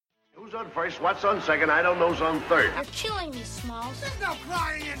Who's on first? What's on second? I don't know's on third. You're killing me, Smalls. There's no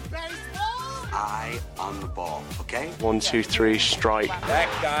crying in baseball. Eye on the ball, okay? 1, 2, 3, strike. That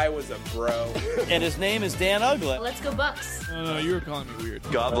guy was a bro. And his name is Dan Ugly. Let's go Bucks. No, you were calling me weird.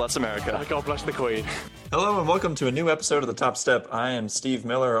 God bless America. God bless the Queen. Hello and welcome to a new episode of The Top Step. I am Steve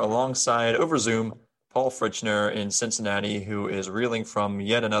Miller alongside over Zoom Paul Fritchner in Cincinnati, who is reeling from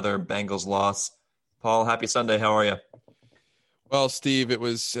yet another Bengals loss. Paul, happy Sunday. How are you? Well, Steve, it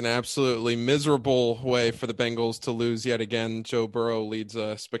was an absolutely miserable way for the Bengals to lose yet again. Joe Burrow leads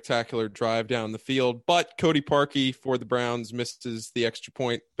a spectacular drive down the field, but Cody Parkey for the Browns misses the extra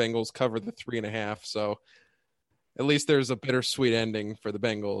point. Bengals cover the 3.5. So at least there's a bittersweet ending for the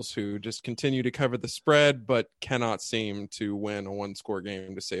Bengals, who just continue to cover the spread, but cannot seem to win a one-score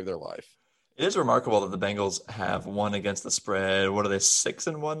game to save their life. It is remarkable that the Bengals have won against the spread. What are they,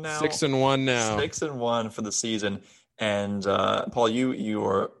 6-1 now? 6-1 now. 6-1 for the season. And Paul, you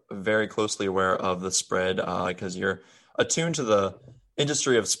are very closely aware of the spread because you're attuned to the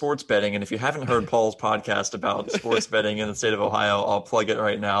industry of sports betting. And if you haven't heard Paul's podcast about sports betting in the state of Ohio, I'll plug it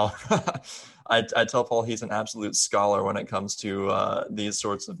right now. I tell Paul he's an absolute scholar when it comes to these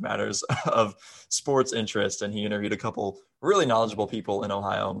sorts of matters of sports interest. And he interviewed a couple really knowledgeable people in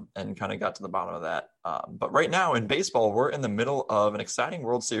Ohio and kind of got to the bottom of that. But right now in baseball, we're in the middle of an exciting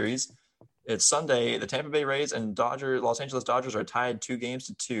World Series. It's Sunday. The Tampa Bay Rays and Los Angeles Dodgers are tied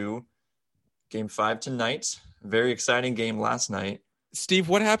 2-2. Game 5 tonight. Very exciting game last night. Steve,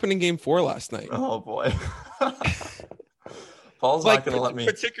 what happened in Game 4 last night? Oh, boy. Paul's not going to let me.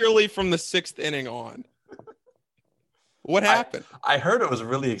 Particularly from the 6th inning on. What happened? I heard it was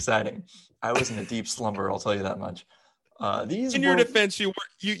really exciting. I was in a deep slumber, I'll tell you that much. In your defense,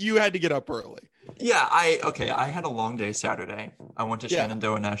 you had to get up early. Yeah, I had a long day Saturday. I went to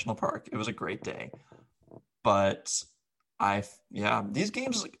Shenandoah National Park. It was a great day. But these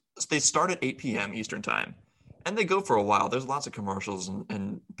games, they start at 8 p.m. Eastern time, and they go for a while. There's lots of commercials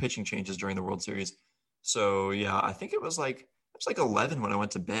and pitching changes during the World Series. So, yeah, I think it was like 11 when I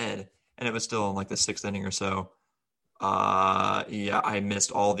went to bed, and it was still in like the 6th inning or so. I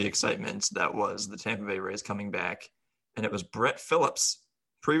missed all the excitement that was the Tampa Bay Rays coming back, and it was Brett Phillips,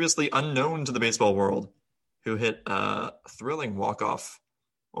 previously unknown to the baseball world, who hit a thrilling walk-off.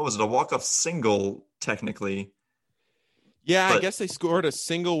 What was it? A walk-off single, technically. Yeah, I guess they scored a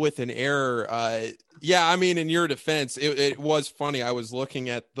single with an error. In your defense, it was funny. I was looking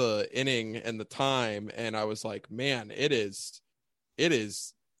at the inning and the time, and I was like, man, it is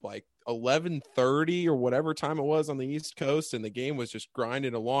like 11:30 or whatever time it was on the East Coast, and the game was just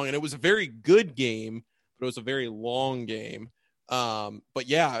grinding along. And it was a very good game, but it was a very long game. But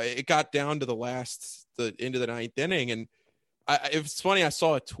yeah, it got down to the end of the 9th inning. And it's funny. I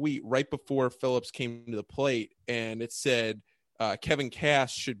saw a tweet right before Phillips came to the plate, and it said, Kevin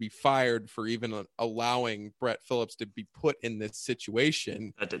Cass should be fired for even allowing Brett Phillips to be put in this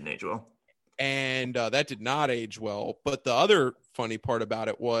situation. That didn't age well. And that did not age well. But the other funny part about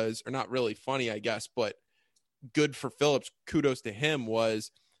it was, or not really funny, I guess, but good for Phillips, kudos to him,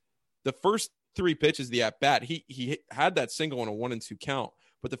 was the first 3 pitches of the at-bat, he had that single on a 1-2 count,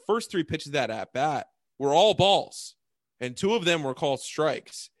 but the first 3 pitches of that at-bat were all balls, and 2 of them were called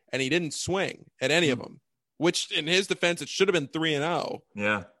strikes, and he didn't swing at any of them, which in his defense, it should have been 3-0.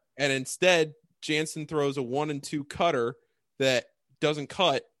 Yeah. And instead, Jansen throws a 1-2 cutter that doesn't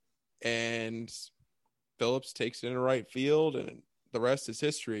cut, and Phillips takes it into right field, and the rest is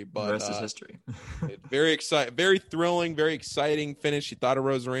history. But the rest is history. Very exciting, very thrilling, very exciting finish. You thought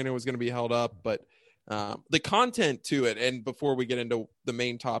Arozarena was going to be held up, but the content to it. And before we get into the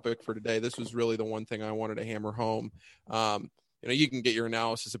main topic for today, this was really the one thing I wanted to hammer home. You can get your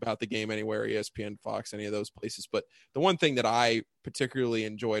analysis about the game anywhere, ESPN, Fox, any of those places. But the one thing that I particularly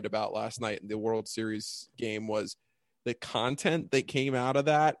enjoyed about last night in the World Series game was the content that came out of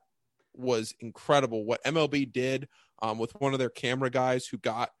that was incredible. What MLB did with one of their camera guys who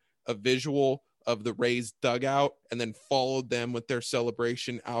got a visual of the Rays dugout and then followed them with their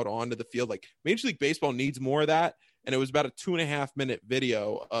celebration out onto the field. Like, Major League Baseball needs more of that. And it was about a 2.5-minute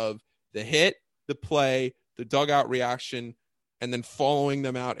video of the hit, the play, the dugout reaction, and then following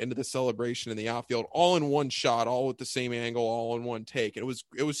them out into the celebration in the outfield, all in one shot, all with the same angle, all in one take. And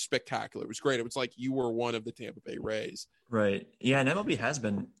it was spectacular. It was great. It was like you were one of the Tampa Bay Rays. Right. Yeah, and MLB has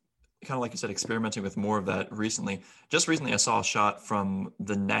been, kind of like you said, experimenting with more of that recently. Just recently, I saw a shot from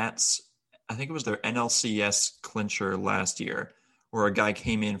the Nats. I think it was their NLCS clincher last year, where a guy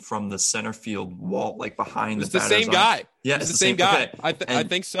came in from the center field wall, like behind the batter's same guy. Yeah, it's the same guy. Okay. I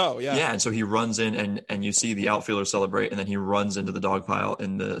think so. Yeah. Yeah, and so he runs in, and you see the outfielder celebrate, and then he runs into the dog pile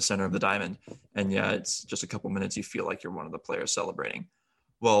in the center of the diamond. And yeah, it's just a couple minutes. You feel like you're one of the players celebrating.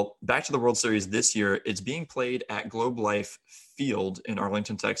 Well, back to the World Series this year, it's being played at Globe Life Field in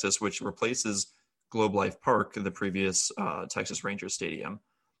Arlington, Texas, which replaces Globe Life Park, the previous Texas Rangers Stadium.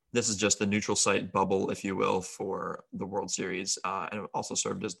 This is just the neutral site bubble, if you will, for the World Series, and it also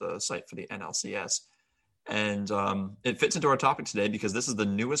served as the site for the NLCS. And it fits into our topic today because this is the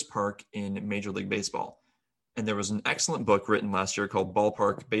newest park in Major League Baseball. And there was an excellent book written last year called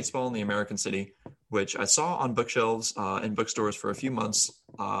Ballpark: Baseball in the American City, which I saw on bookshelves in bookstores for a few months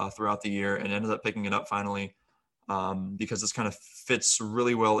throughout the year, and ended up picking it up finally because this kind of fits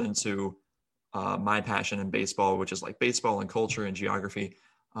really well into my passion in baseball, which is like baseball and culture and geography.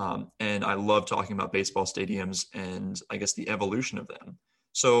 And I love talking about baseball stadiums and I guess the evolution of them.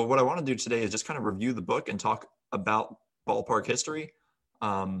 So what I want to do today is just kind of review the book and talk about ballpark history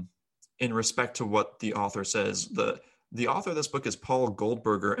in respect to what the author says. The author of this book is Paul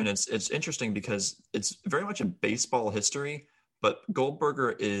Goldberger, and it's interesting because it's very much a baseball history, but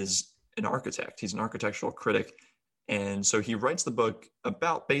Goldberger is an architect. He's an architectural critic. And so he writes the book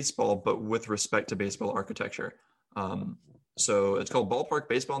about baseball, but with respect to baseball architecture. So it's called Ballpark: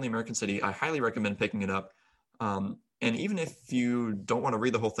 Baseball in the American City. I highly recommend picking it up. And even if you don't want to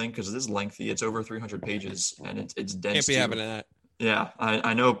read the whole thing, because it is lengthy, it's over 300 pages and it's dense. Can't be having that. Yeah,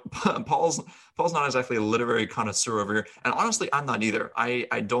 I know Paul's not exactly a literary connoisseur over here, and honestly, I'm not either.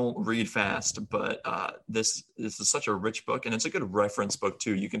 I don't read fast, but this is such a rich book, and it's a good reference book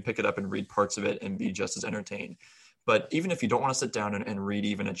too. You can pick it up and read parts of it and be just as entertained. But even if you don't want to sit down and read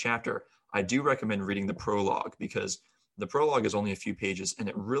even a chapter, I do recommend reading the prologue, because the prologue is only a few pages, and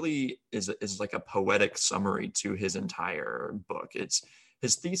it really is like a poetic summary to his entire book.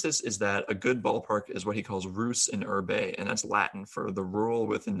 His thesis is that a good ballpark is what he calls rus in urbe, and that's Latin for the rural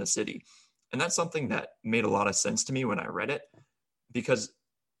within the city. And that's something that made a lot of sense to me when I read it, because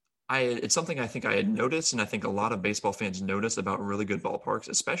it's something I think I had noticed, and I think a lot of baseball fans notice about really good ballparks,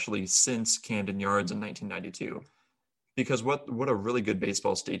 especially since Camden Yards in 1992. Because what a really good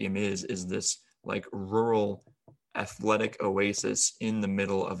baseball stadium is this like rural athletic oasis in the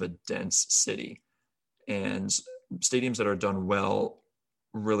middle of a dense city. And stadiums that are done well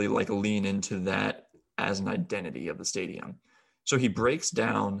really like lean into that as an identity of the stadium. So he breaks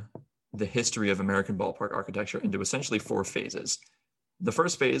down the history of American ballpark architecture into essentially 4 phases. The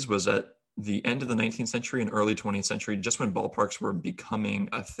first phase was at the end of the 19th century and early 20th century, just when ballparks were becoming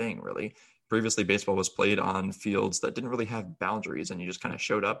a thing, really. Previously, baseball was played on fields that didn't really have boundaries, and you just kind of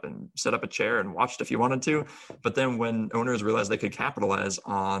showed up and set up a chair and watched if you wanted to. But then when owners realized they could capitalize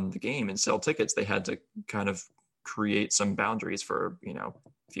on the game and sell tickets, they had to kind of create some boundaries for,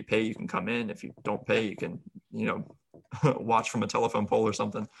 if you pay, you can come in. If you don't pay, you can, watch from a telephone pole or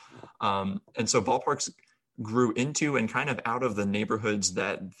something. And so ballparks grew into and kind of out of the neighborhoods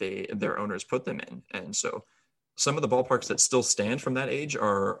that their owners put them in. And so some of the ballparks that still stand from that age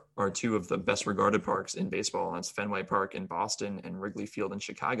are 2 of the best regarded parks in baseball. And that's Fenway Park in Boston and Wrigley Field in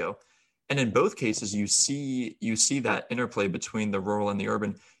Chicago. And in both cases, you see that interplay between the rural and the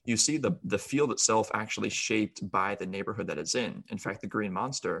urban. You see the field itself actually shaped by the neighborhood that it's in. In fact, the Green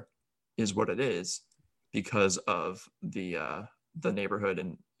Monster is what it is because of the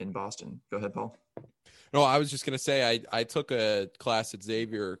neighborhood in Boston. Go ahead, Paul. No, I was just going to say I took a class at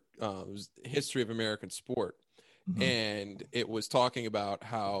Xavier, it was History of American Sport, and it was talking about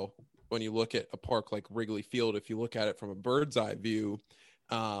how when you look at a park like Wrigley Field, if you look at it from a bird's eye view,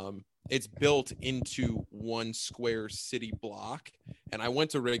 it's built into one square city block. And I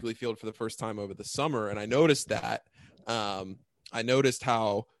went to Wrigley Field for the first time over the summer, and I noticed that. I noticed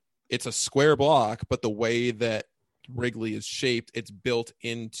how it's a square block, but the way that Wrigley is shaped, it's built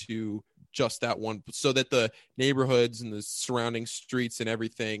into just that one, so that the neighborhoods and the surrounding streets and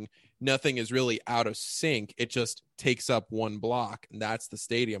everything, nothing is really out of sync. It just takes up one block, and that's the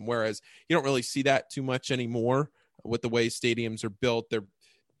stadium. Whereas you don't really see that too much anymore with the way stadiums are built. The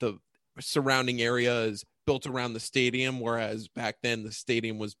surrounding area is built around the stadium, whereas back then the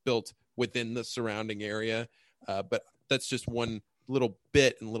stadium was built within the surrounding area. But that's just one little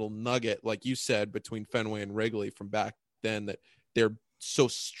bit and little nugget, like you said, between Fenway and Wrigley from back then, that they're so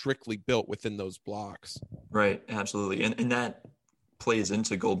strictly built within those blocks. Right, absolutely. And that plays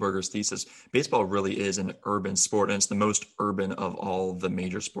into Goldberger's thesis. Baseball really is an urban sport, and it's the most urban of all the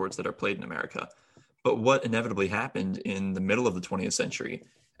major sports that are played in America. But what inevitably happened in the middle of the 20th century,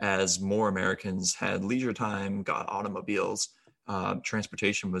 as more Americans had leisure time, got automobiles,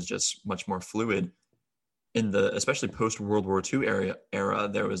 transportation was just much more fluid. In the especially post-World War II era,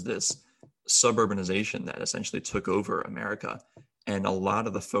 there was this suburbanization that essentially took over America. And a lot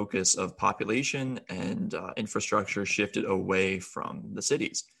of the focus of population and infrastructure shifted away from the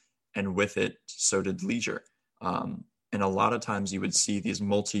cities. And with it, so did leisure. And a lot of times you would see these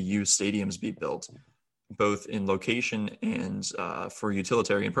multi-use stadiums be built, both in location and for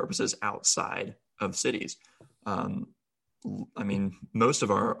utilitarian purposes outside of cities. I mean, most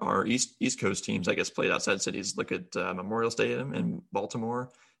of our East Coast teams, I guess, played outside cities. Look at Memorial Stadium in Baltimore.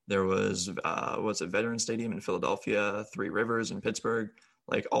 There was Veterans Stadium in Philadelphia, Three Rivers in Pittsburgh.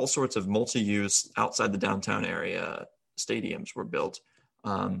 Like all sorts of multi-use outside the downtown area stadiums were built.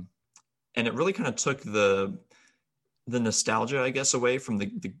 And it really kind of took the nostalgia, I guess, away from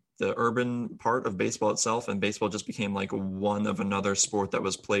the urban part of baseball itself. And baseball just became like one of another sport that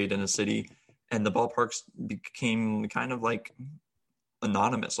was played in a city. And the ballparks became kind of like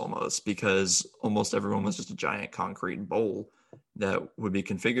anonymous almost, because almost everyone was just a giant concrete bowl that would be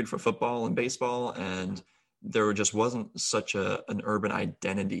configured for football and baseball. And there just wasn't such an urban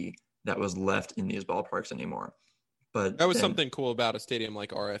identity that was left in these ballparks anymore. But that was something cool about a stadium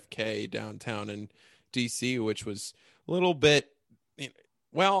like RFK downtown in DC, which was a little bit,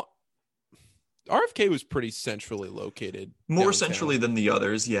 well, RFK was pretty centrally located. More downtown. Centrally than the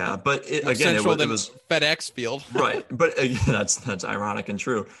others, yeah. But it was FedEx Field. Right. But that's ironic and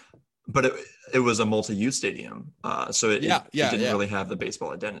true. But it was a multi-use stadium. So it didn't really have the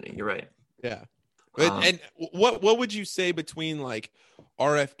baseball identity. You're right. Yeah. And what would you say between like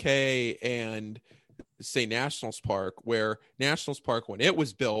RFK and say Nationals Park, where Nationals Park, when it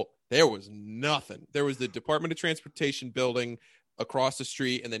was built, there was nothing. There was the Department of Transportation building across the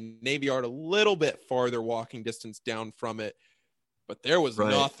street and then Navy Yard a little bit farther walking distance down from it. But there was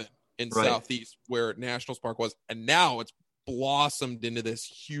nothing in Southeast where Nationals Park was. And now it's blossomed into this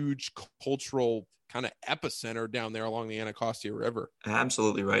huge cultural kind of epicenter down there along the Anacostia River.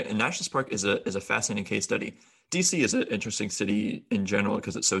 Absolutely right. And Nationals Park is a fascinating case study. DC is an interesting city in general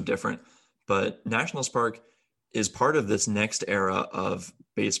because it's so different. But Nationals Park is part of this next era of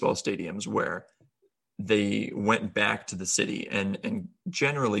baseball stadiums where they went back to the city, and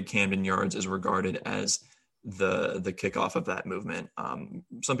generally Camden Yards is regarded as the kickoff of that movement.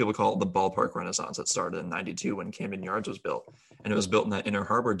 Some people call it the ballpark renaissance that started in 92 when Camden Yards was built, and it was built in that Inner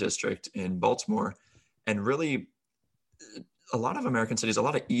Harbor district in Baltimore. And really a lot of American cities, a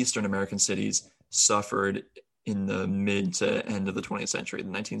lot of Eastern American cities suffered in the mid to end of the 20th century, the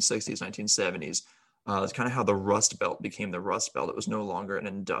 1960s, 1970s. It's kind of how the Rust Belt became the Rust Belt. It was no longer an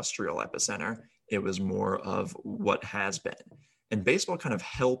industrial epicenter. It was more of what has been. And baseball kind of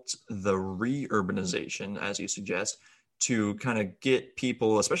helped the re-urbanization, as you suggest, to kind of get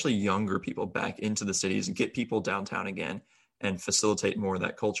people, especially younger people, back into the cities and get people downtown again and facilitate more of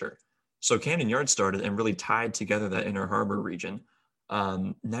that culture. So Camden Yards started and really tied together that Inner Harbor region.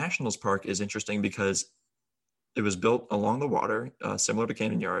 Nationals Park is interesting because it was built along the water, similar to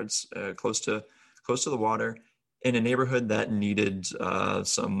Camden Yards, close to the water, in a neighborhood that needed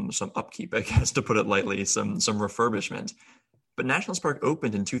some upkeep, I guess, to put it lightly, some refurbishment. But Nationals Park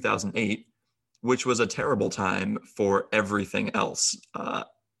opened in 2008, which was a terrible time for everything else.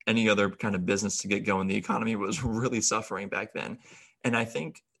 Any other kind of business to get going, the economy was really suffering back then. And I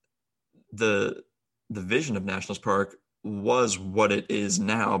think the vision of Nationals Park was what it is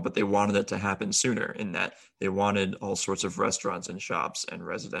now, but they wanted it to happen sooner, in that they wanted all sorts of restaurants and shops and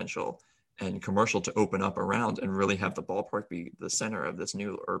residential and commercial to open up around and really have the ballpark be the center of this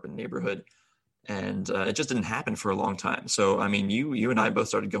new urban neighborhood. And it just didn't happen for a long time. So, I mean, you and I both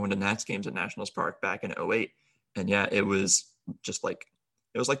started going to Nats games at Nationals Park back in 2008. And yeah, it was just like,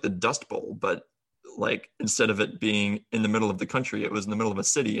 it was like the Dust Bowl, but like instead of it being in the middle of the country, it was in the middle of a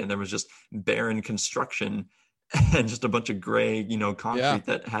city, and there was just barren construction and just a bunch of gray, concrete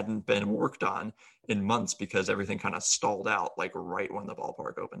that hadn't been worked on in months because everything kind of stalled out like right when the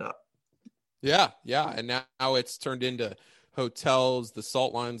ballpark opened up. Yeah. And now it's turned into hotels, the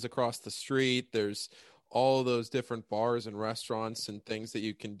salt lines across the street. There's all those different bars and restaurants and things that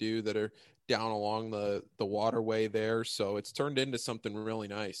you can do that are down along the waterway there. So it's turned into something really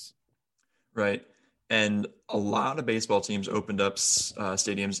nice. Right. And a lot of baseball teams opened up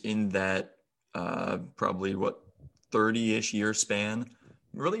stadiums in that probably 30-ish year span,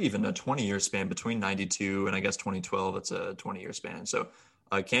 really even a 20-year span between 92 and I guess 2012. It's a 20-year span. So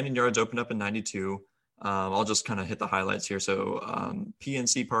Camden Yards opened up in 92. I'll just kind of hit the highlights here. So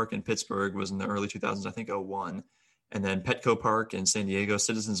PNC Park in Pittsburgh was in the early 2000s, I think 2001. And then Petco Park in San Diego,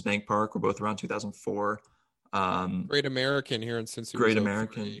 Citizens Bank Park were both around 2004. Great American here in Cincinnati. Great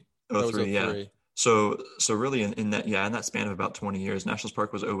American. 03, yeah. So really in that span of about 20 years, Nationals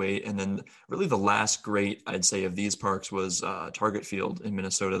Park was 2008. And then really the last great, I'd say, of these parks was Target Field in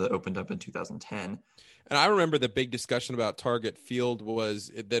Minnesota that opened up in 2010. And I remember the big discussion about Target Field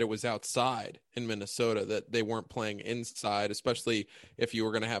was that it was outside in Minnesota, that they weren't playing inside, especially if you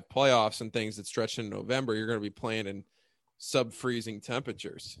were going to have playoffs and things that stretch in November. You're going to be playing in sub-freezing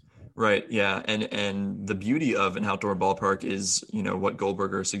temperatures. Right. Yeah. And the beauty of an outdoor ballpark is, what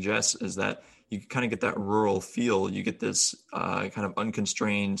Goldberger suggests is that you kind of get that rural feel. You get this kind of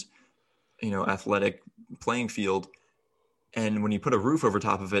unconstrained, athletic playing field. And when you put a roof over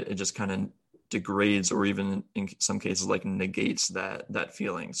top of it, it just kind of degrades, or even in some cases like negates that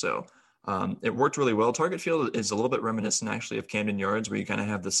feeling. So it worked really well. Target Field is a little bit reminiscent actually of Camden Yards, where you kind of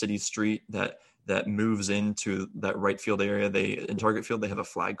have the city street that moves into that right field area. In Target Field, they have a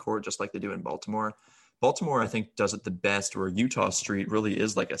flag court just like they do in Baltimore. Baltimore, I think, does it the best, where Utah Street really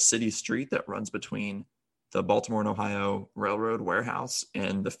is like a city street that runs between the Baltimore and Ohio Railroad warehouse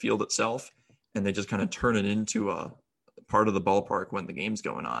and the field itself. And they just kind of turn it into a part of the ballpark when the game's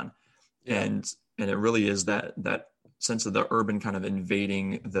going on. Yeah. And it really is that sense of the urban kind of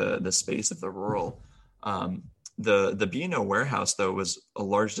invading the space of the rural. The B&O warehouse, though, was a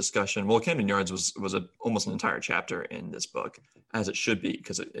large discussion. Well, Camden Yards was almost an entire chapter in this book, as it should be,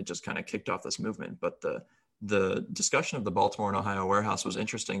 because it just kind of kicked off this movement. But the discussion of the Baltimore and Ohio warehouse was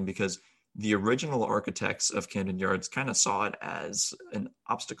interesting because the original architects of Camden Yards kind of saw it as an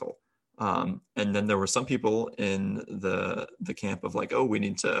obstacle. And then there were some people in the camp of like, oh, we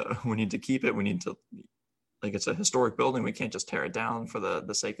need to keep it. We need to, like, it's a historic building. We can't just tear it down for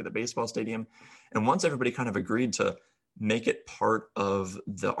the sake of the baseball stadium. And once everybody kind of agreed to make it part of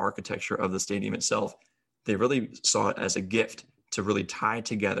the architecture of the stadium itself, they really saw it as a gift to really tie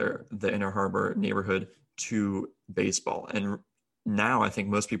together the Inner Harbor neighborhood to baseball. And now I think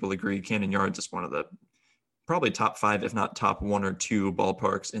most people agree Camden Yards is one of the probably top 5, if not top 1 or 2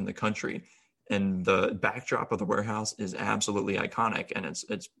 ballparks in the country. And the backdrop of the warehouse is absolutely iconic. And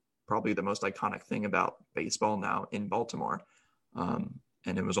it's probably the most iconic thing about baseball now in Baltimore. And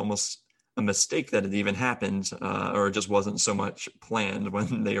it was almost a mistake that it even happened, or it just wasn't so much planned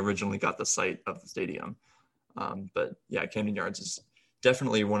when they originally got the site of the stadium. But yeah, Camden Yards is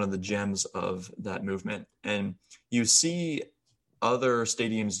definitely one of the gems of that movement. And you see other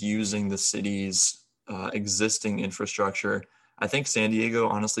stadiums using the city's existing infrastructure. I think San Diego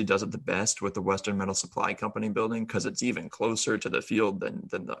honestly does it the best with the Western Metal Supply Company building, because it's even closer to the field than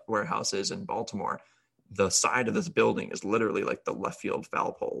the warehouse is in Baltimore. The side of this building is literally like the left field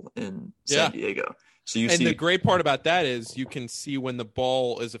foul pole in San Diego. So the great part about that is you can see when the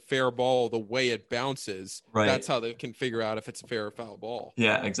ball is a fair ball, the way it bounces. Right. That's how they can figure out if it's a fair or foul ball.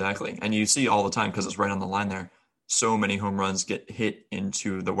 Yeah, exactly. And you see all the time, because it's right on the line there, so many home runs get hit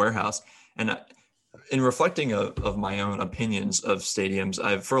into the warehouse. And in reflecting of my own opinions of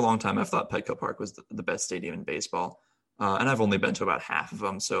stadiums, for a long time I've thought Petco Park was the best stadium in baseball, and I've only been to about half of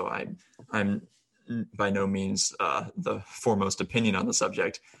them, so I'm by no means the foremost opinion on the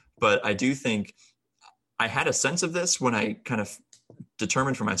subject. But I do think I had a sense of this when I kind of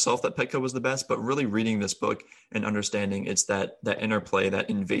determined for myself that Petco was the best. But really reading this book and understanding it's that interplay, that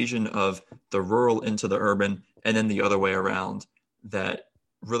invasion of the rural into the urban, and then the other way around, that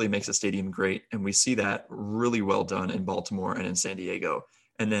really makes a stadium great. And we see that really well done in Baltimore and in San Diego.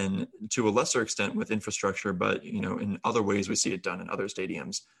 And then to a lesser extent with infrastructure, but in other ways we see it done in other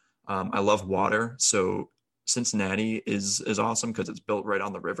stadiums. I love water. So Cincinnati is awesome because it's built right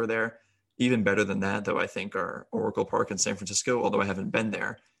on the river there. Even better than that, though, I think, are Oracle Park in San Francisco, although I haven't been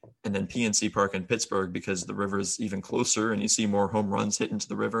there. And then PNC Park in Pittsburgh, because the river is even closer and you see more home runs hit into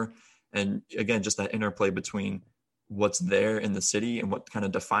the river. And again, just that interplay between what's there in the city and what kind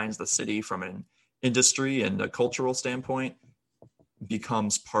of defines the city from an industry and a cultural standpoint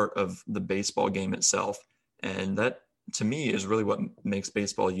becomes part of the baseball game itself. And that, to me, is really what makes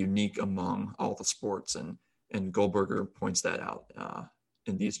baseball unique among all the sports. And Goldberger points that out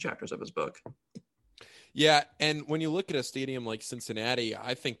in these chapters of his book. Yeah, and when you look at a stadium like Cincinnati,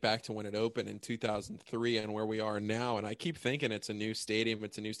 I think back to when it opened in 2003 and where we are now, and I keep thinking it's a new stadium,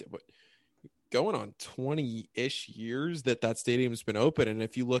 but going on 20-ish years that stadium's been open. And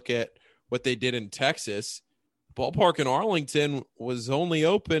if you look at what they did in Texas, ballpark in Arlington was only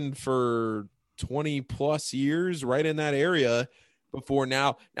open for 20 plus years, right in that area before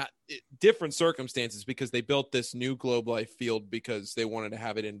now. Different circumstances, because they built this new Globe Life field because they wanted to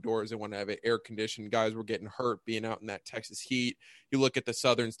have it indoors. They wanted to have it air conditioned. Guys were getting hurt being out in that Texas heat. You look at the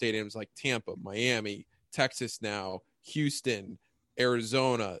southern stadiums like Tampa, Miami, Texas now, Houston,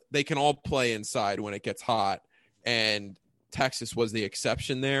 Arizona, they can all play inside when it gets hot, and Texas was the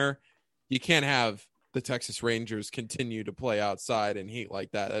exception there. You can't have the Texas Rangers continue to play outside in heat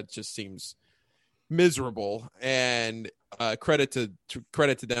like that. That just seems miserable. And credit to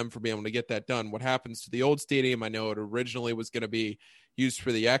them for being able to get that done. What happens to the old stadium? I know it originally was going to be used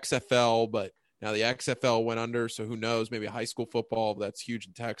for the XFL, but Now the XFL went under, so who knows? Maybe high school football, that's huge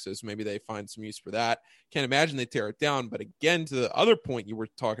in Texas. Maybe they find some use for that. Can't imagine they tear it down. But again, to the other point you were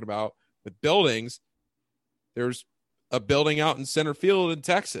talking about with buildings, there's a building out in center field in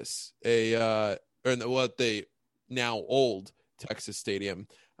Texas, what they now old Texas Stadium.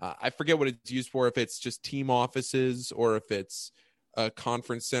 I forget what it's used for, if it's just team offices or if it's a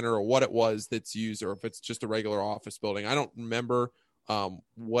conference center or what it was that's used, or if it's just a regular office building. I don't remember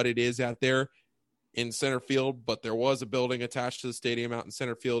what it is out there in center field, but there was a building attached to the stadium out in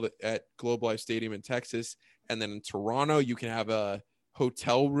center field at Globe Life Stadium in Texas. And then in Toronto, you can have a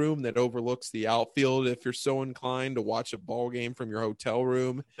hotel room that overlooks the outfield if you're so inclined to watch a ball game from your hotel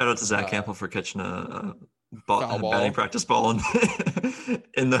room. Shout out to Zach Campbell for catching a batting practice ball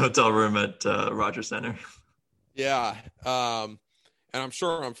in the hotel room at Rogers Center. Yeah. And I'm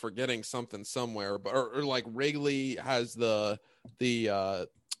sure I'm forgetting something somewhere, but or like Wrigley has the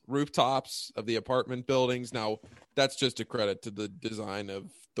rooftops of the apartment buildings. Now that's just a credit to the design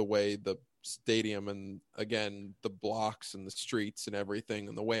of the way the stadium and again the blocks and the streets and everything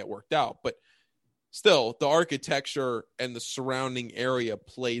and the way it worked out, but still the architecture and the surrounding area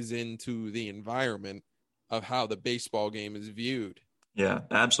plays into the environment of how the baseball game is viewed. Yeah,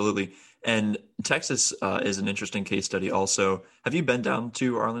 absolutely. And Texas is an interesting case study also. Have you been down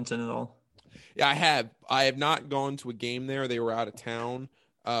to Arlington at all? Yeah, I have. I have not gone to a game there. They were out of town,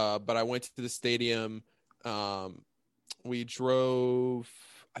 but I went to the stadium. We drove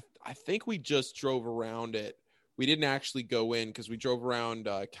 – I think we just drove around it. We didn't actually go in because we drove around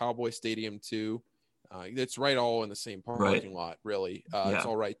Cowboy Stadium too. It's right all in the same parking lot, really. It's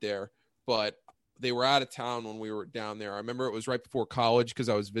all right there. But they were out of town when we were down there. I remember it was right before college because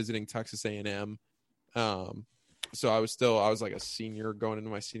I was visiting Texas A&M. So I was like a senior going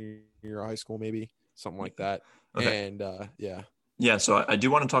into my senior year of high school, maybe something like that. Okay. And Yeah, so I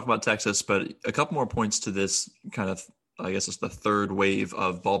do want to talk about Texas, but a couple more points to this kind of, I guess it's the third wave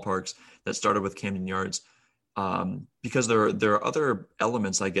of ballparks that started with Camden Yards, because there are other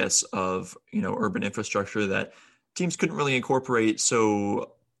elements, I guess, of, urban infrastructure that teams couldn't really incorporate.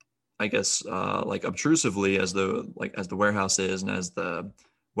 So I guess like obtrusively as the warehouse is and as the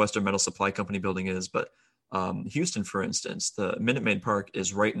Western Metal Supply Company building is. But Houston, for instance, the Minute Maid Park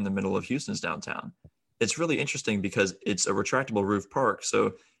is right in the middle of Houston's downtown. It's really interesting because it's a retractable roof park.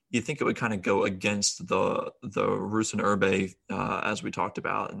 So you think it would kind of go against the Rus and Urbe, as we talked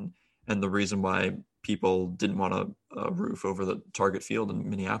about, and the reason why people didn't want a roof over the Target Field in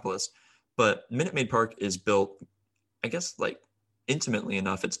Minneapolis. But Minute Maid Park is built, I guess, like intimately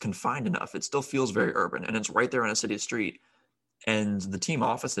enough. It's confined enough. It still feels very urban, and it's right there on a city street. And the team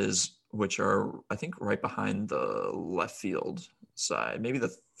offices, which are, I think, right behind the left field side, maybe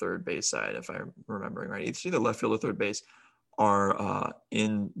the third base side, if I'm remembering right. It's either left field or third base, are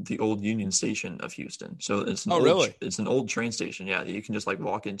in the old Union Station of Houston. So it's an it's an old train station, that you can just like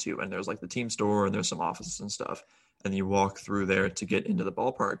walk into, and there's like the team store and there's some offices and stuff, and you walk through there to get into the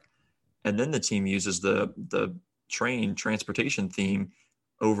ballpark. And then the team uses the train transportation theme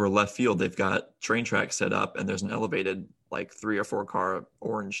over left field. They've got train tracks set up, and there's an elevated like 3 or 4 car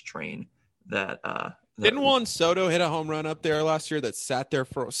orange train that didn't Juan Soto hit a home run up there last year that sat there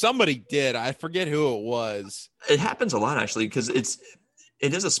for somebody did. I forget who it was. It happens a lot actually, because it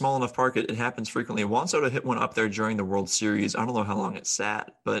is a small enough park. It happens frequently. Juan Soto hit one up there during the World Series. I don't know how long it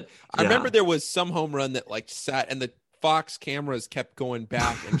sat, but I remember there was some home run that like sat, and the Fox cameras kept going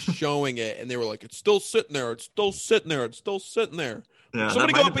back and showing it, and they were like, it's still sitting there. It's still sitting there. It's still sitting there. Yeah,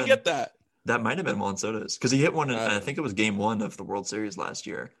 somebody go up and get that. That might have been Juan Soto's, because he hit one, I think it was game 1 of the World Series last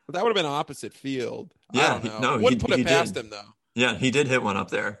year. But that would have been opposite field. Yeah, wouldn't put it past him, though. Yeah, he did hit one up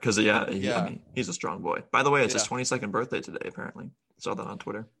there, because, I mean, he's a strong boy. By the way, it's his 22nd birthday today, apparently. I saw that on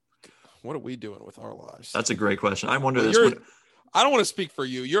Twitter. What are we doing with our lives? That's a great question. I wonder this. I don't want to speak for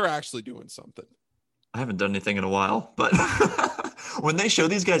you. You're actually doing something. I haven't done anything in a while, but when they show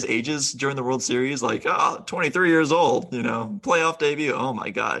these guys' ages during the World Series, like, 23 years old, playoff debut, oh my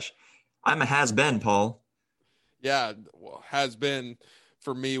gosh. I'm a has-been, Paul. Yeah, well, has-been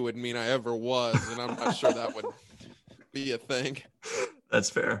for me would mean I ever was, and I'm not sure that would be a thing.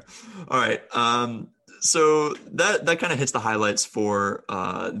 That's fair. All right. So that kind of hits the highlights for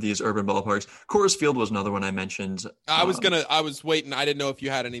these urban ballparks. Coors Field was another one I mentioned. I was waiting. I didn't know if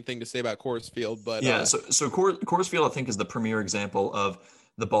you had anything to say about Coors Field, but So Coors Field, I think, is the premier example of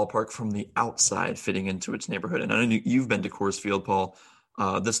the ballpark from the outside fitting into its neighborhood. And I know you've been to Coors Field, Paul.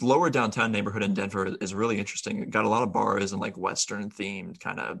 This lower downtown neighborhood in Denver is really interesting. It got a lot of bars and like Western themed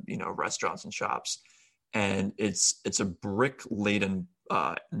kind of, restaurants and shops. And it's a brick laden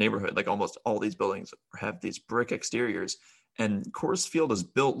neighborhood. Like almost all these buildings have these brick exteriors. And Coors Field is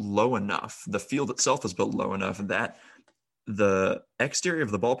built low enough. The field itself is built low enough that the exterior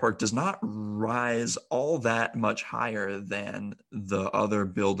of the ballpark does not rise all that much higher than the other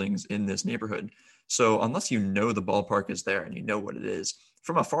buildings in this neighborhood. So unless you know the ballpark is there and you know what it is,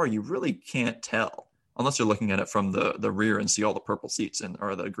 from afar, you really can't tell unless you're looking at it from the rear and see all the purple seats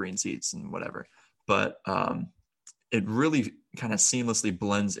or the green seats and whatever. But it really kind of seamlessly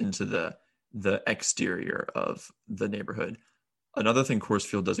blends into the exterior of the neighborhood. Another thing Coors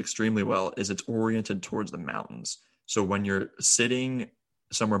Field does extremely well is it's oriented towards the mountains. So when you're sitting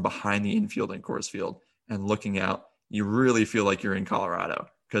somewhere behind the infield in Coors Field and looking out, you really feel like you're in Colorado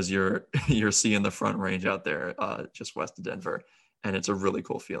because you're seeing the Front Range out there just west of Denver, and it's a really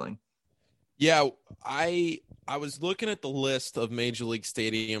cool feeling. Yeah, I was looking at the list of major league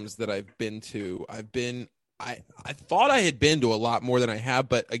stadiums that I've been to. I thought I had been to a lot more than I have,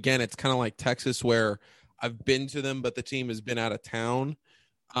 but again, it's kind of like Texas where I've been to them, but the team has been out of town.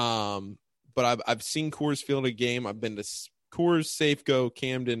 But I've seen Coors Field a game. I've been to Coors, Safeco,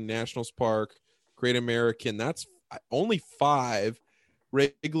 Camden, Nationals Park, Great American. That's only 5.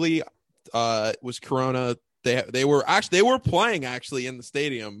 Wrigley was Corona. They were playing actually in the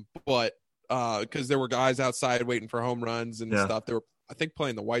stadium, but because there were guys outside waiting for home runs and stuff. They were, I think,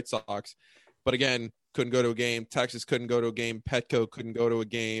 playing the White Sox, but again, couldn't go to a game. Texas couldn't go to a game. Petco couldn't go to a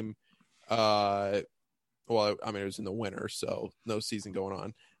game. Well, I mean, it was in the winter, so no season going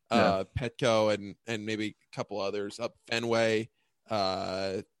on. Petco and maybe a couple others up Fenway,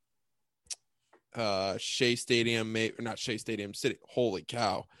 Shea Stadium, not Shea Stadium, City. Holy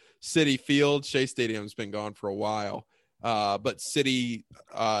cow, City Field. Shea Stadium's been gone for a while, but City,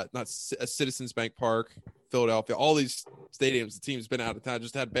 not Citizens Bank Park, Philadelphia. All these stadiums, the team's been out of town,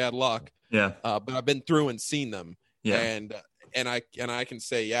 just had bad luck. Yeah, but I've been through and seen them. Yeah, and I can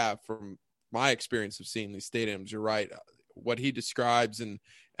say, from my experience of seeing these stadiums, you're right. What he describes and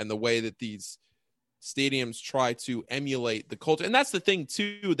the way that these stadiums try to emulate the culture. And that's the thing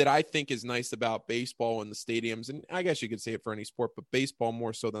too, that I think is nice about baseball and the stadiums. And I guess you could say it for any sport, but baseball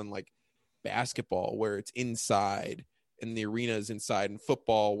more so than like basketball, where it's inside and the arena is inside, and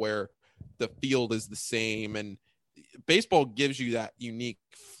football where the field is the same. And baseball gives you that unique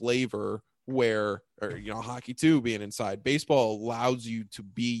flavor where, or, hockey too, being inside. Baseball allows you to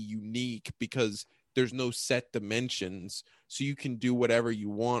be unique because there's no set dimensions, so you can do whatever you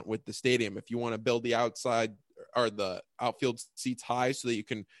want with the stadium. If you want to build the outside or the outfield seats high so that you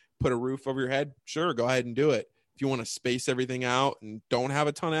can put a roof over your head, sure, go ahead and do it. If you want to space everything out and don't have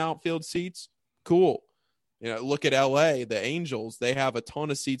a ton of outfield seats, cool. Look at LA, the Angels, they have a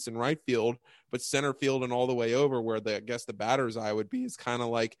ton of seats in right field, but center field and all the way over where I guess the batter's eye would be is kind of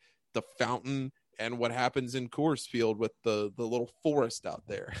like the fountain and what happens in Coors Field with the little forest out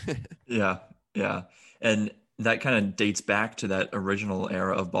there. Yeah. And that kind of dates back to that original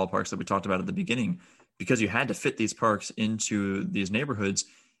era of ballparks that we talked about at the beginning, because you had to fit these parks into these neighborhoods.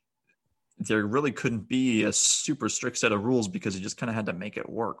 There really couldn't be a super strict set of rules because you just kind of had to make it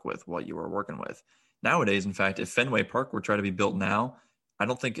work with what you were working with. Nowadays, in fact, if Fenway Park were trying to be built now, I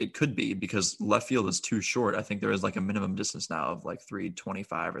don't think it could be because left field is too short. I think there is like a minimum distance now of like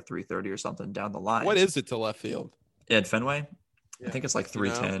 325 or 330 or something down the line. What is it to left field? At Fenway? I think it's like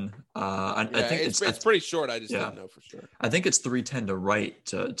 310. I think it's pretty short. I just don't know for sure. I think it's 310 to right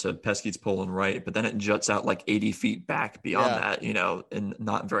to Pesque's pole and right, but then it juts out like 80 feet back beyond that, and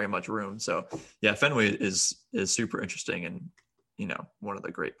not very much room. So Fenway is super interesting and, one of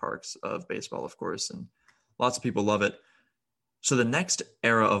the great parks of baseball, of course, and lots of people love it. So the next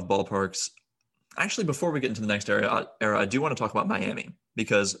era of ballparks, actually, before we get into the next era, I do want to talk about Miami,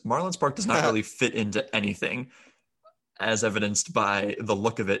 because Marlins Park does not really fit into anything, as evidenced by the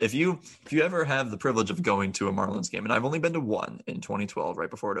look of it. If you ever have the privilege of going to a Marlins game, and I've only been to one in 2012, right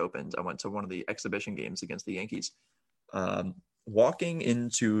before it opened, I went to one of the exhibition games against the Yankees. Walking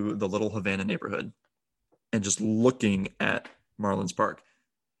into the little Havana neighborhood and just looking at Marlins Park,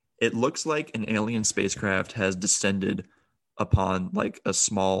 it looks like an alien spacecraft has descended upon like a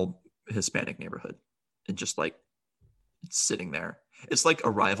small Hispanic neighborhood and just like it's sitting there. It's like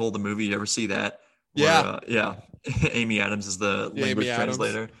Arrival, the movie. You ever see that? Where, Amy Adams is the language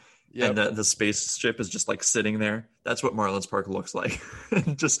translator. Yep. And the spaceship is just like sitting there. That's what Marlins Park looks like.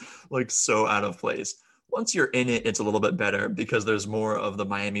 Just like so out of place. Once you're in it, it's a little bit better because there's more of the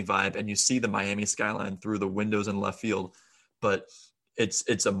Miami vibe and you see the Miami skyline through the windows in left field. But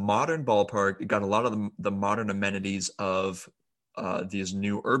it's a modern ballpark. It got a lot of the modern amenities of these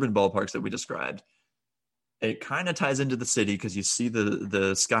new urban ballparks that we described. It kind of ties into the city because you see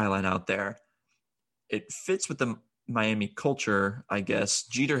the skyline out there. It fits with the Miami culture, I guess.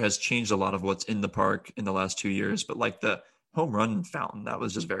 Jeter has changed a lot of what's in the park in the last 2 years, but like the home run fountain that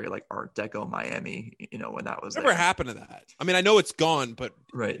was just very like Art Deco Miami, when that was Whatever there. happened to that? I mean, I know it's gone, but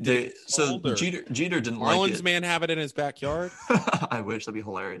Right. sold, or Jeter didn't like Marlins it. man have it in his backyard. I wish, that'd be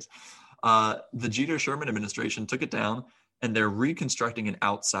hilarious. The Jeter Sherman administration took it down, and they're reconstructing it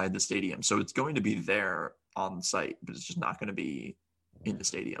outside the stadium. So it's going to be there on site, but it's just not going to be in the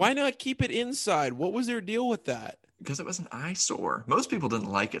stadium. Why not keep it inside? What was their deal with that? Because it was an eyesore. Most people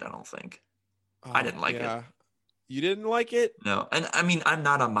didn't like it, I don't think. I didn't like it. You didn't like it? No. And I mean, I'm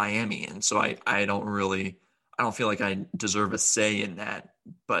not a Miamian, so I don't feel like I deserve a say in that.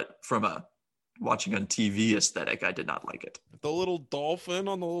 But from a watching on TV aesthetic, I did not like it. The little dolphin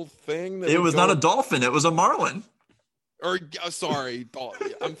on the little thing. It was not a dolphin. It was a marlin. Or sorry,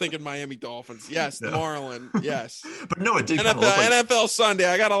 I'm thinking Miami Dolphins. Yes, the Marlin. Yes, but no, it did kind of look like NFL Sunday.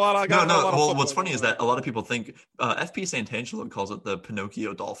 I got a lot of. Well, what's funny is that a lot of people think FP Santangelo calls it the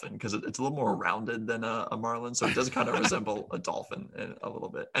Pinocchio dolphin because it's a little more rounded than a marlin, so it does kind of resemble a dolphin a little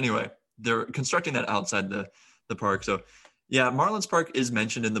bit. Anyway, they're constructing that outside the park. So, yeah, Marlins Park is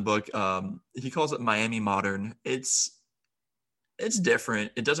mentioned in the book. He calls it Miami Modern. It's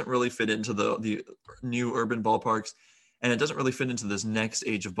different. It doesn't really fit into the new urban ballparks. And it doesn't really fit into this next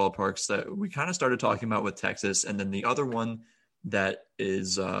age of ballparks that we kind of started talking about with Texas. And then the other one that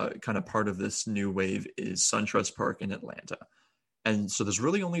is kind of part of this new wave is SunTrust Park in Atlanta. And so there's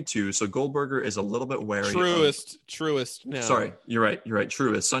really only two. So Goldberger is a little bit wary. Truist. No. Sorry, you're right.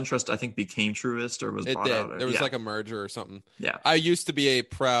 Truist. SunTrust, I think, became Truist or was bought out. There was like a merger or something. Yeah. I used to be a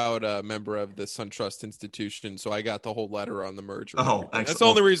proud member of the SunTrust institution, so I got the whole letter on the merger. Oh, excellent. That's the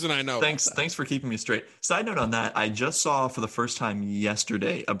only reason I know. Thanks for keeping me straight. Side note on that, I just saw for the first time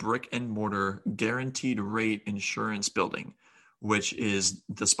yesterday a brick and mortar guaranteed rate insurance building, which is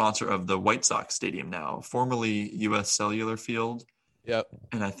the sponsor of the White Sox Stadium now, formerly U.S. Cellular Field. Yep.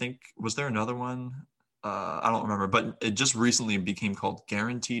 And I think, was there another one? I don't remember, but it just recently became called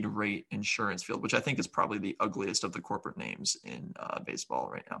Guaranteed Rate Insurance Field, which I think is probably the ugliest of the corporate names in baseball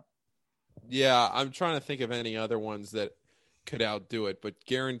right now. Yeah, I'm trying to think of any other ones that could outdo it, but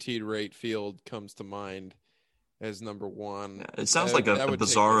Guaranteed Rate Field comes to mind as number one. Yeah, it sounds like a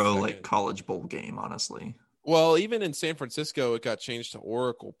bizarro like college bowl game, honestly. Well, even in San Francisco, it got changed to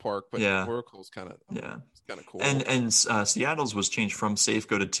Oracle Park, but Oracle's kind of cool. And Seattle's was changed from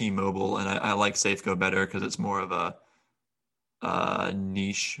Safeco to T-Mobile, and I like Safeco better because it's more of a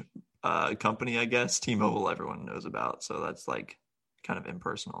niche company, I guess. T-Mobile everyone knows about, so that's like kind of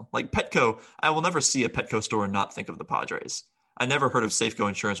impersonal. Like Petco, I will never see a Petco store and not think of the Padres. I never heard of Safeco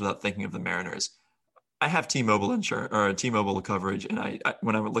Insurance without thinking of the Mariners. I have T-Mobile insurance or T-Mobile coverage, and I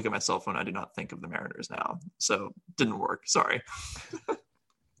when I look at my cell phone, I do not think of the Mariners now. So didn't work. Sorry.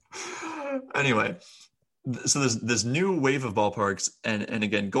 Anyway, so there's this new wave of ballparks, and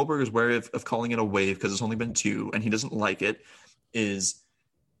again, Goldberg is wary of calling it a wave because it's only been two, and he doesn't like it. Is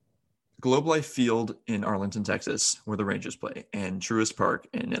Globe Life Field in Arlington, Texas, where the Rangers play, and Truist Park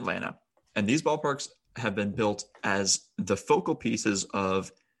in Atlanta, and these ballparks have been built as the focal pieces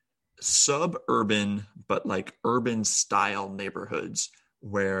of suburban but like urban style neighborhoods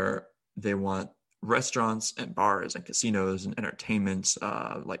where they want restaurants and bars and casinos and entertainments,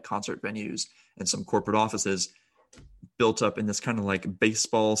 like concert venues and some corporate offices built up in this kind of like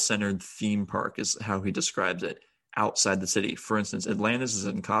baseball centered theme park is how he describes it outside the city. For instance, Atlantis is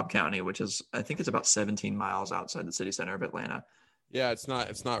in Cobb County, which is, I think it's about 17 miles outside the city center of Atlanta. Yeah, it's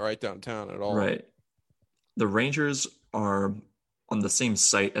not right downtown at all. Right. The Rangers are on the same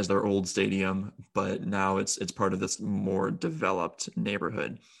site as their old stadium, but now it's part of this more developed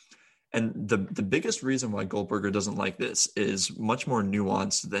neighborhood. And the biggest reason why Goldberger doesn't like this is much more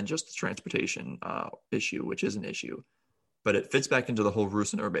nuanced than just the transportation issue, which is an issue, but it fits back into the whole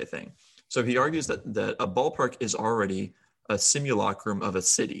Rus and Urbe thing. So he argues that a ballpark is already a simulacrum of a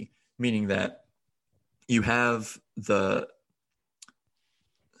city, meaning that you have the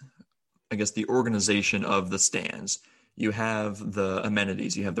organization of the stands. You have the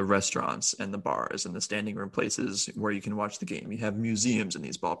amenities, you have the restaurants and the bars and the standing room places where you can watch the game. You have museums in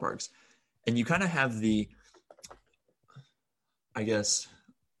these ballparks. And you kind of have the,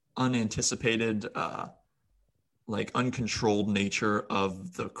 unanticipated, uncontrolled nature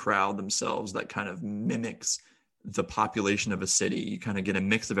of the crowd themselves that kind of mimics the population of a city. You kind of get a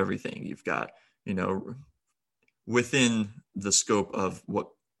mix of everything. You've got, within the scope of what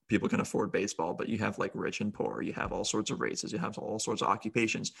people can afford baseball, but you have like rich and poor, you have all sorts of races, you have all sorts of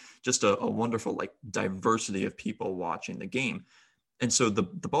occupations, just a wonderful like diversity of people watching the game. And so the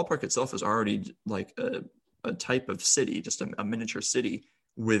ballpark itself is already like a type of city, just a miniature city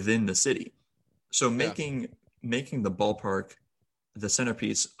within the city. So making the ballpark the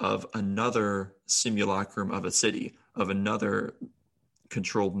centerpiece of another simulacrum of a city of another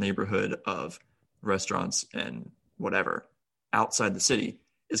controlled neighborhood of restaurants and whatever outside the city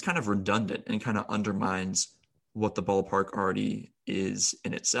is kind of redundant and kind of undermines what the ballpark already is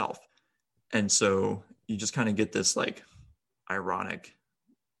in itself. And so you just kind of get this like ironic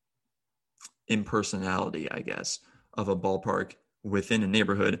impersonality, I guess, of a ballpark within a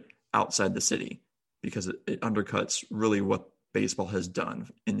neighborhood outside the city, because it undercuts really what baseball has done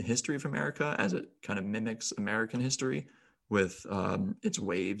in the history of America, as it kind of mimics American history with its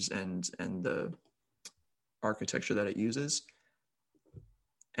waves and the architecture that it uses.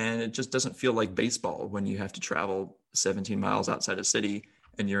 And it just doesn't feel like baseball when you have to travel 17 miles outside a city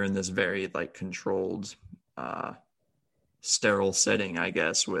and you're in this very like controlled, sterile setting, I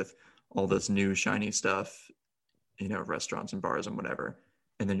guess, with all this new shiny stuff, you know, restaurants and bars and whatever.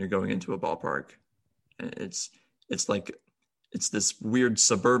 And then you're going into a ballpark. It's like, it's this weird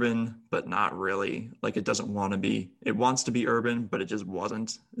suburban, but not really. Like it doesn't want to be, it wants to be urban, but it just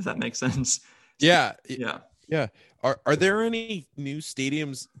wasn't, if that makes sense. Yeah. Yeah. Are there any new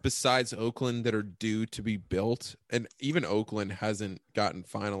stadiums besides Oakland that are due to be built? And even Oakland hasn't gotten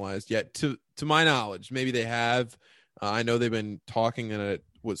finalized yet, to my knowledge. Maybe they have. I know they've been talking and it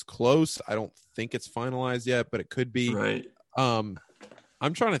was close. I don't think it's finalized yet, but it could be. Right.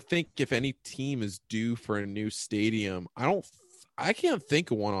 I'm trying to think if any team is due for a new stadium. I can't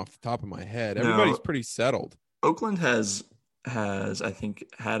think of one off the top of my head. Everybody's pretty settled. Oakland has I think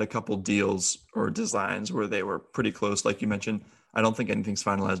had a couple deals or designs where they were pretty close, like you mentioned. I don't think anything's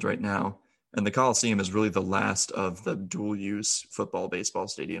finalized right now. And the Coliseum is really the last of the dual use football, baseball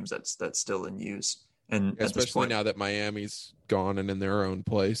stadiums that's still in use. And especially at this point, now that Miami's gone and in their own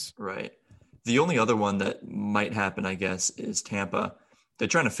place. Right. The only other one that might happen, I guess, is Tampa. They're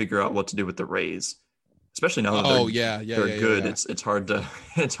trying to figure out what to do with the Rays, especially now that they're good. Yeah. It's hard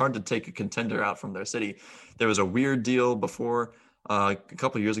to take a contender out from their city. There was a weird deal before a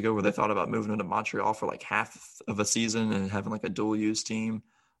couple of years ago where they thought about moving into Montreal for like half of a season and having like a dual use team.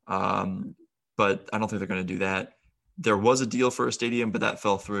 But I don't think they're going to do that. There was a deal for a stadium, but that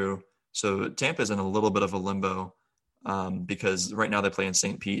fell through. So Tampa's in a little bit of a limbo because right now they play in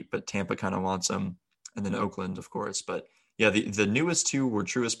St. Pete, but Tampa kind of wants them, and then Oakland, of course. But yeah, the newest two were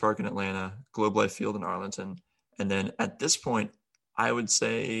Truist Park in Atlanta, Globe Life Field in Arlington. And then at this point, I would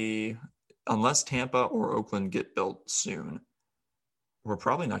say unless Tampa or Oakland get built soon, we're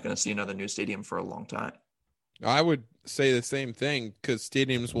probably not going to see another new stadium for a long time. I would say the same thing because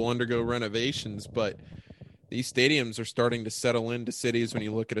stadiums will undergo renovations, but these stadiums are starting to settle into cities. When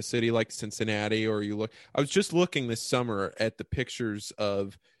you look at a city like Cincinnati, or I was just looking this summer at the pictures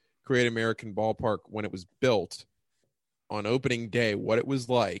of Great American Ballpark when it was built on opening day, what it was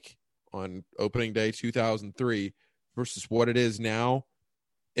like on opening day 2003 versus what it is now.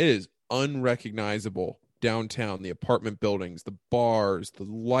 It is unrecognizable downtown, the apartment buildings, the bars, the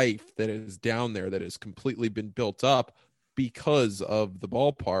life that is down there that has completely been built up because of the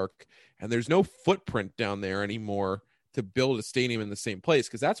ballpark. And there's no footprint down there anymore to build a stadium in the same place,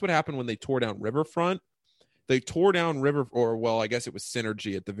 because that's what happened when they tore down Riverfront. They tore down I guess it was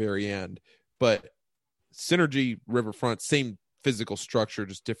Synergy at the very end, but Synergy, Riverfront, same physical structure,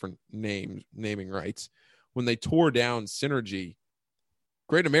 just different naming rights. When they tore down Synergy,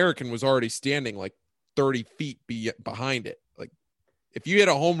 Great American was already standing like 30 feet behind it. Like if you hit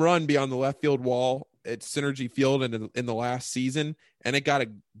a home run beyond the left field wall at Synergy Field in the last season, and it got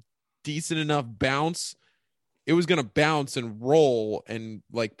a decent enough bounce, it was going to bounce and roll and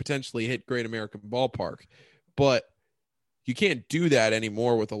like potentially hit Great American Ballpark. But you can't do that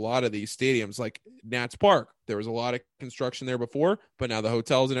anymore with a lot of these stadiums. Like Nats Park, there was a lot of construction there before, but now the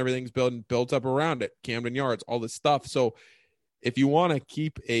hotels and everything's built up around it. Camden Yards, all this stuff. So if you want to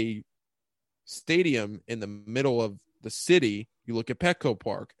keep a stadium in the middle of the city, you look at Petco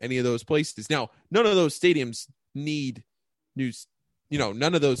Park, any of those places. Now, none of those stadiums need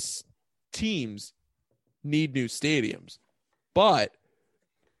none of those teams need new stadiums, but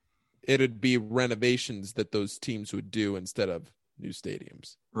it'd be renovations that those teams would do instead of new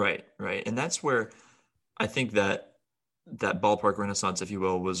stadiums. Right. And that's where I think that ballpark renaissance, if you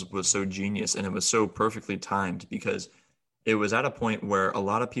will, was so genius, and it was so perfectly timed because it was at a point where a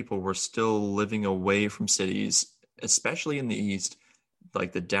lot of people were still living away from cities, especially in the East.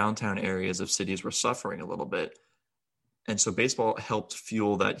 Like the downtown areas of cities were suffering a little bit. And so baseball helped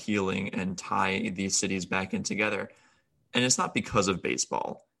fuel that healing and tie these cities back in together. And it's not because of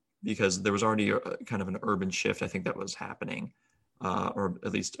baseball, because there was already a kind of an urban shift, I think, that was happening, or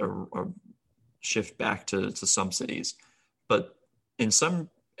at least a shift back to some cities. But in some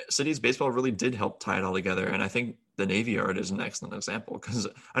cities, baseball really did help tie it all together. And I think the Navy Yard is an excellent example, because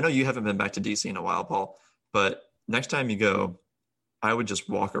I know you haven't been back to DC in a while, Paul, but next time you go, I would just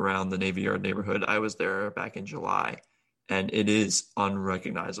walk around the Navy Yard neighborhood. I was there back in July, and it is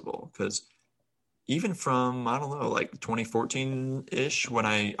unrecognizable because even from, I don't know, like 2014-ish when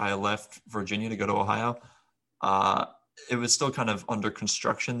I left Virginia to go to Ohio, it was still kind of under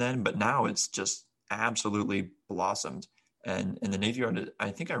construction then, but now it's just absolutely blossomed. And the Navy Yard, I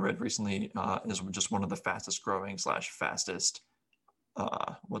think I read recently, is just one of the fastest growing / fastest.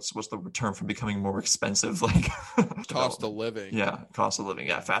 What's the term for becoming more expensive? Like cost of living. Yeah, cost of living.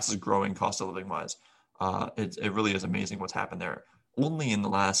 Yeah, fastest growing cost of living wise. It really is amazing what's happened there. Only in the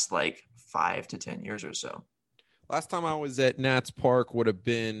last like 5 to 10 years or so. Last time I was at Nats Park would have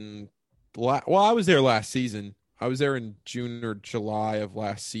been I was there last season. I was there in June or July of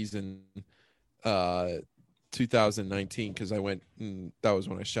last season, 2019, because I went and that was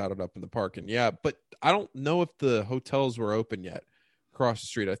when I shouted up in the park. And yeah, but I don't know if the hotels were open yet across the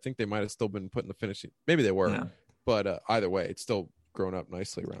street. I think they might have still been putting the finishing. Maybe they were, yeah. But either way, it's still grown up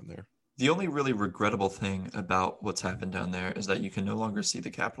nicely around there. The only really regrettable thing about what's happened down there is that you can no longer see the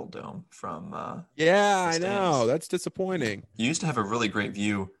Capitol Dome from. I know, that's disappointing. You used to have a really great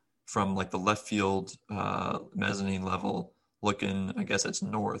view from like the left field mezzanine level, looking. I guess it's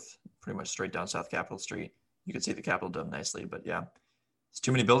north, pretty much straight down South Capitol Street. You could see the Capitol Dome nicely, but yeah, it's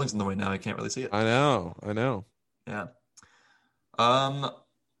too many buildings in the way now. I can't really see it. I know. Yeah. All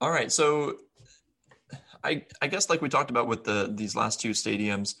right. So I guess like we talked about with these last two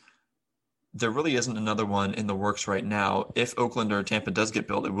stadiums, there really isn't another one in the works right now. If Oakland or Tampa does get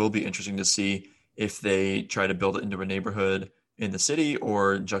built, it will be interesting to see if they try to build it into a neighborhood in the city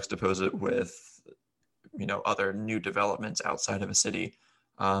or juxtapose it with, other new developments outside of a city.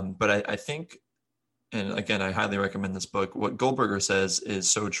 But I think, and again, I highly recommend this book. What Goldberger says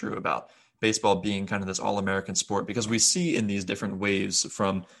is so true about baseball being kind of this all-American sport, because we see in these different waves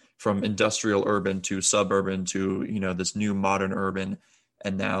from industrial urban to suburban to, this new modern urban,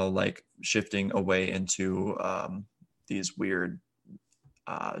 and now like shifting away into these weird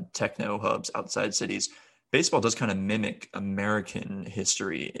techno hubs outside cities. Baseball does kind of mimic American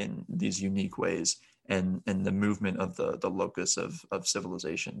history in these unique ways and the movement of the locus of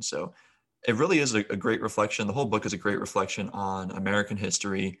civilization. So it really is a great reflection. The whole book is a great reflection on American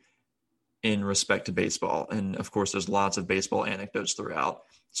history in respect to baseball. And of course, there's lots of baseball anecdotes throughout.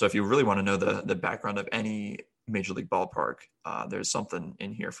 So if you really want to know the background of any major league ballpark, there's something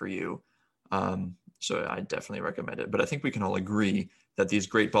in here for you. So I definitely recommend it. But I think we can all agree that these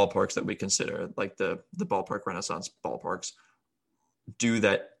great ballparks that we consider, like the ballpark renaissance ballparks, do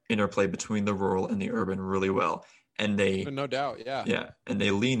that interplay between the rural and the urban really well. And they, no doubt, yeah, and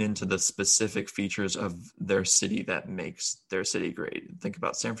they lean into the specific features of their city that makes their city great. Think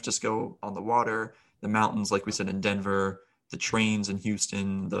about San Francisco on the water, the mountains, like we said in Denver, the trains in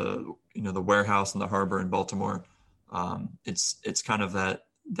Houston, the warehouse in the harbor in Baltimore. It's kind of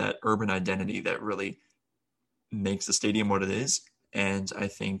that urban identity that really makes the stadium what it is, and I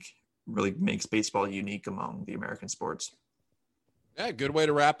think really makes baseball unique among the American sports. Yeah, good way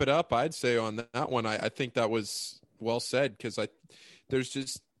to wrap it up, I'd say, on that one. I think that was well said, because there's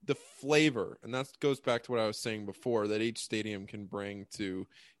just the flavor, and that goes back to what I was saying before, that each stadium can bring to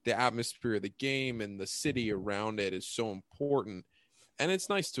the atmosphere of the game, and the city around it is so important. And it's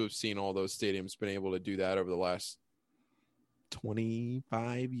nice to have seen all those stadiums been able to do that over the last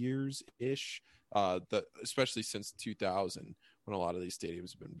 25 years-ish, especially since 2000, when a lot of these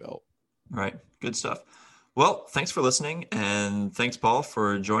stadiums have been built. Right. Good stuff. Well, thanks for listening, and thanks, Paul,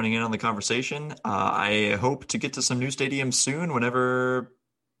 for joining in on the conversation. I hope to get to some new stadiums soon, whenever,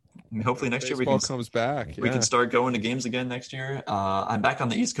 hopefully next year baseball comes back. We can start going to games again next year. I'm back on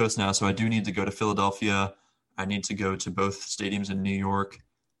the East Coast now, so I do need to go to Philadelphia. I need to go to both stadiums in New York.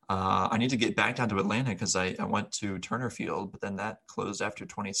 I need to get back down to Atlanta because I went to Turner Field, but then that closed after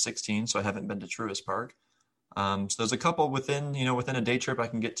 2016, so I haven't been to Truist Park. So there's a couple within a day trip I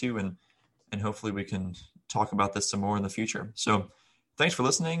can get to, and hopefully we can talk about this some more in the future. So thanks for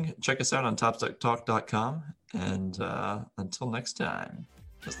listening. Check us out on topstacktalk.com. And until next time,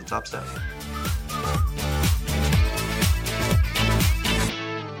 that's the Top Step.